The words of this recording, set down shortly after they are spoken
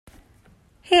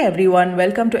Hey everyone,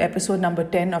 welcome to episode number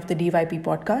 10 of the DYP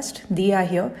podcast. Diya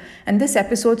here, and this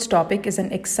episode's topic is an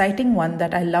exciting one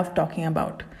that I love talking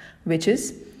about, which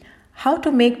is how to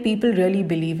make people really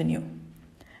believe in you.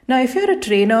 Now, if you're a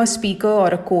trainer, speaker, or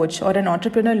a coach, or an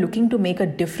entrepreneur looking to make a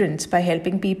difference by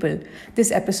helping people, this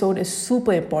episode is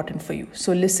super important for you.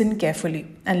 So listen carefully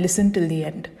and listen till the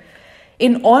end.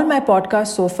 In all my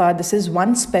podcasts so far, this is the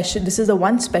one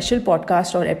special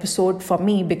podcast or episode for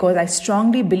me because I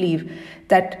strongly believe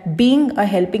that being a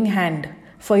helping hand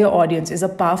for your audience is a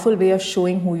powerful way of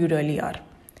showing who you really are.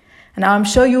 And I'm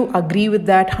sure you agree with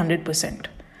that 100%.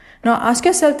 Now ask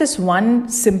yourself this one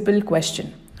simple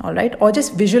question, all right? Or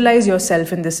just visualize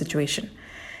yourself in this situation.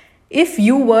 If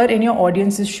you were in your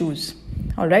audience's shoes,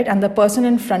 all right, and the person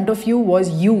in front of you was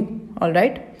you, all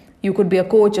right? You could be a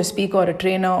coach, a speaker, or a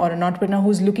trainer, or an entrepreneur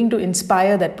who's looking to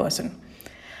inspire that person.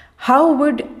 How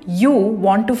would you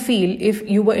want to feel if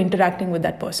you were interacting with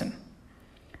that person?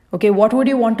 Okay, what would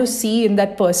you want to see in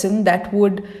that person that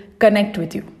would connect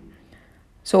with you?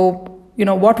 So,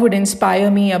 what would inspire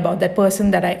me about that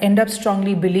person that I end up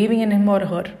strongly believing in him or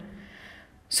her?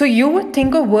 So you would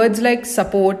think of words like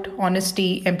support,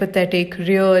 honesty, empathetic,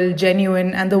 real,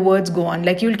 genuine, and the words go on.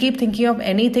 Like you'll keep thinking of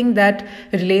anything that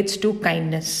relates to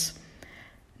kindness.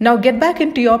 Now get back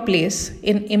into your place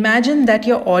and imagine that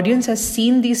your audience has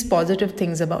seen these positive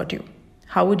things about you.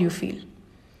 How would you feel?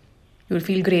 You'll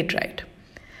feel great, right?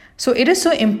 So it is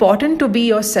so important to be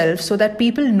yourself so that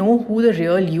people know who the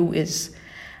real you is.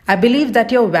 I believe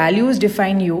that your values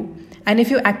define you. And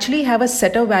if you actually have a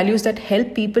set of values that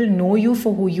help people know you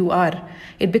for who you are,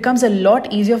 it becomes a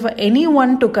lot easier for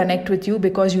anyone to connect with you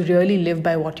because you really live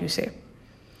by what you say.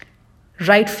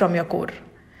 Right from your core.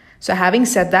 So having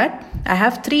said that, I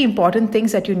have 3 important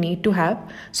things that you need to have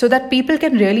so that people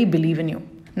can really believe in you.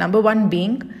 Number 1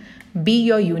 being, be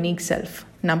your unique self.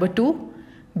 Number 2,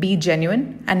 be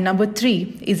genuine. And number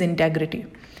 3 is integrity.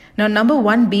 Now, number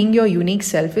 1 being your unique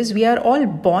self is we are all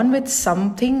born with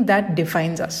something that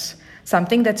defines us.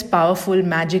 Something that's powerful,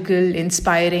 magical,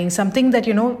 inspiring, something that,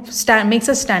 makes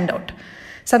us stand out.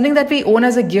 Something that we own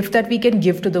as a gift that we can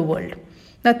give to the world.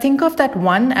 Now think of that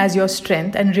one as your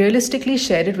strength and realistically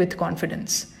share it with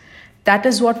confidence. That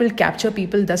is what will capture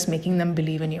people, thus making them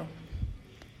believe in you.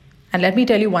 And let me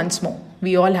tell you once more,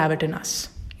 we all have it in us.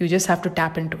 You just have to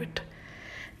tap into it.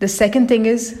 The second thing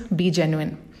is be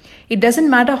genuine. It doesn't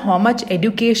matter how much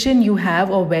education you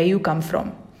have or where you come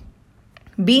from.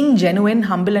 Being genuine,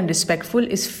 humble, and respectful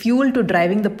is fuel to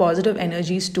driving the positive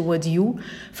energies towards you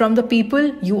from the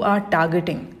people you are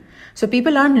targeting. So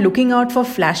people aren't looking out for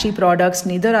flashy products,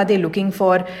 neither are they looking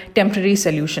for temporary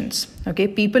solutions. Okay,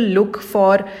 people look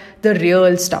for the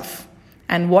real stuff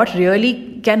and what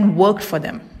really can work for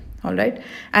them. All right.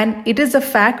 And it is the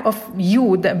fact of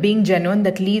you that being genuine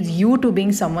that leads you to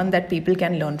being someone that people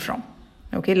can learn from.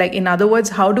 Okay, like in other words,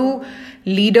 how do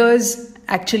leaders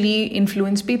actually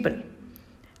influence people?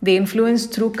 They influence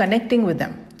through connecting with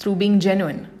them, through being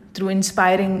genuine, through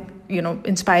inspiring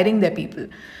their people,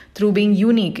 through being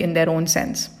unique in their own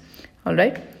sense. All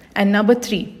right. And number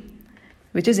 3,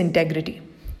 which is integrity.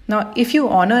 Now, if you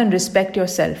honor and respect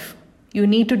yourself, you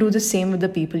need to do the same with the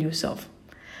people you serve.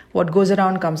 What goes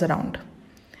around comes around.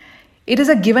 It is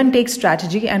a give and take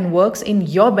strategy and works in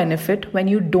your benefit when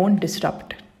you don't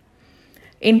disrupt.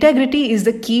 Integrity is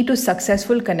the key to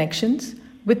successful connections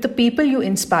with the people you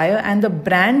inspire and the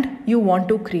brand you want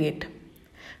to create.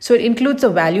 So it includes the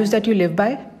values that you live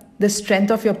by, the strength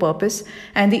of your purpose,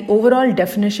 and the overall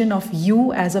definition of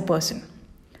you as a person.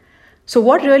 So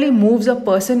what really moves a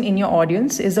person in your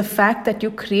audience is the fact that you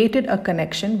created a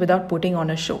connection without putting on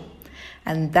a show.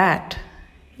 And that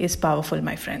is powerful,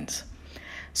 my friends.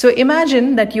 So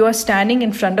imagine that you are standing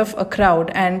in front of a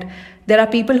crowd and there are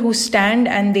people who stand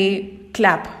and they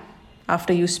clap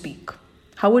after you speak.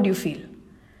 How would you feel?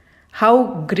 How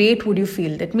great would you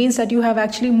feel? That means that you have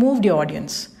actually moved your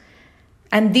audience.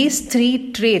 And these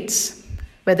 3 traits,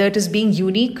 whether it is being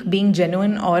unique, being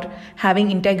genuine, or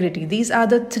having integrity, these are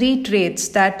the 3 traits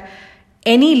that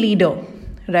any leader,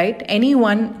 right?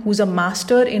 Anyone who's a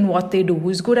master in what they do,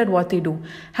 who's good at what they do,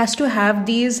 has to have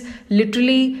these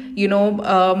literally,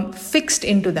 fixed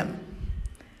into them.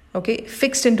 Okay,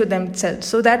 fixed into themselves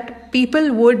so that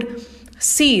people would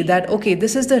see that, okay,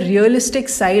 this is the realistic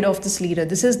side of this leader.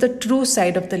 This is the true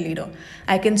side of the leader.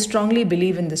 I can strongly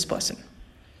believe in this person.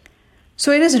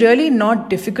 So it is really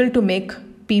not difficult to make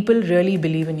people really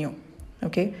believe in you.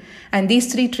 Okay. And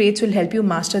these 3 traits will help you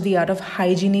master the art of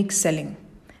hygienic selling.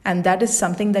 And that is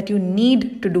something that you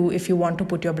need to do if you want to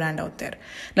put your brand out there.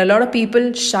 Now, a lot of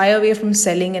people shy away from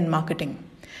selling and marketing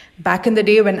Back in the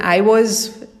day when I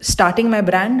was starting my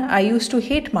brand, I used to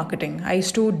hate marketing. I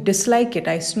used to dislike it.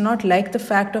 I used to not like the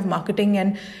fact of marketing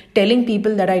and telling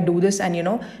people that I do this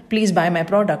and, please buy my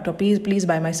product or please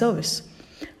buy my service.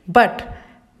 But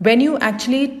when you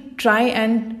actually try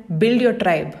and build your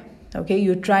tribe, okay,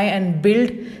 you try and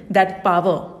build that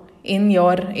power in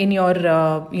your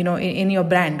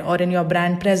brand or in your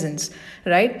brand presence,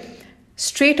 right?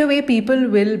 Straight away, people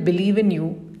will believe in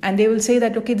you and they will say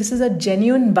that, okay, this is a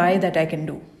genuine buy that I can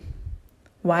do.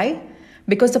 Why?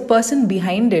 Because the person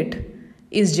behind it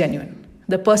is genuine.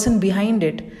 The person behind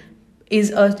it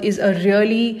is a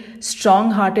really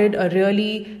strong-hearted, a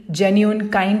really genuine,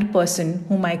 kind person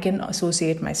whom I can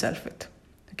associate myself with.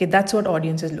 Okay, that's what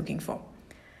audience is looking for.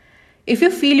 If you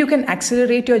feel you can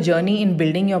accelerate your journey in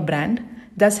building your brand,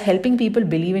 thus helping people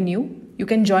believe in you, you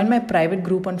can join my private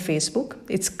group on Facebook.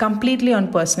 It's completely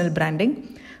on personal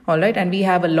branding. All right. And we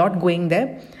have a lot going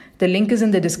there. The link is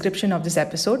in the description of this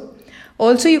episode.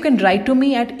 Also, you can write to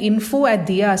me at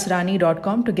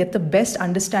info@diyaasrani.com to get the best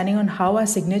understanding on how our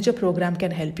signature program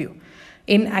can help you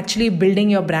in actually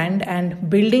building your brand and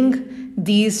building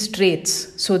these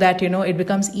traits so that, it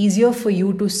becomes easier for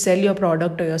you to sell your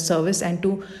product or your service and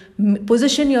to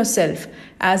position yourself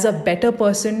as a better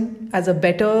person, as a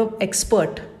better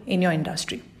expert in your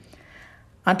industry.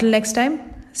 Until next time,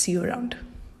 see you around.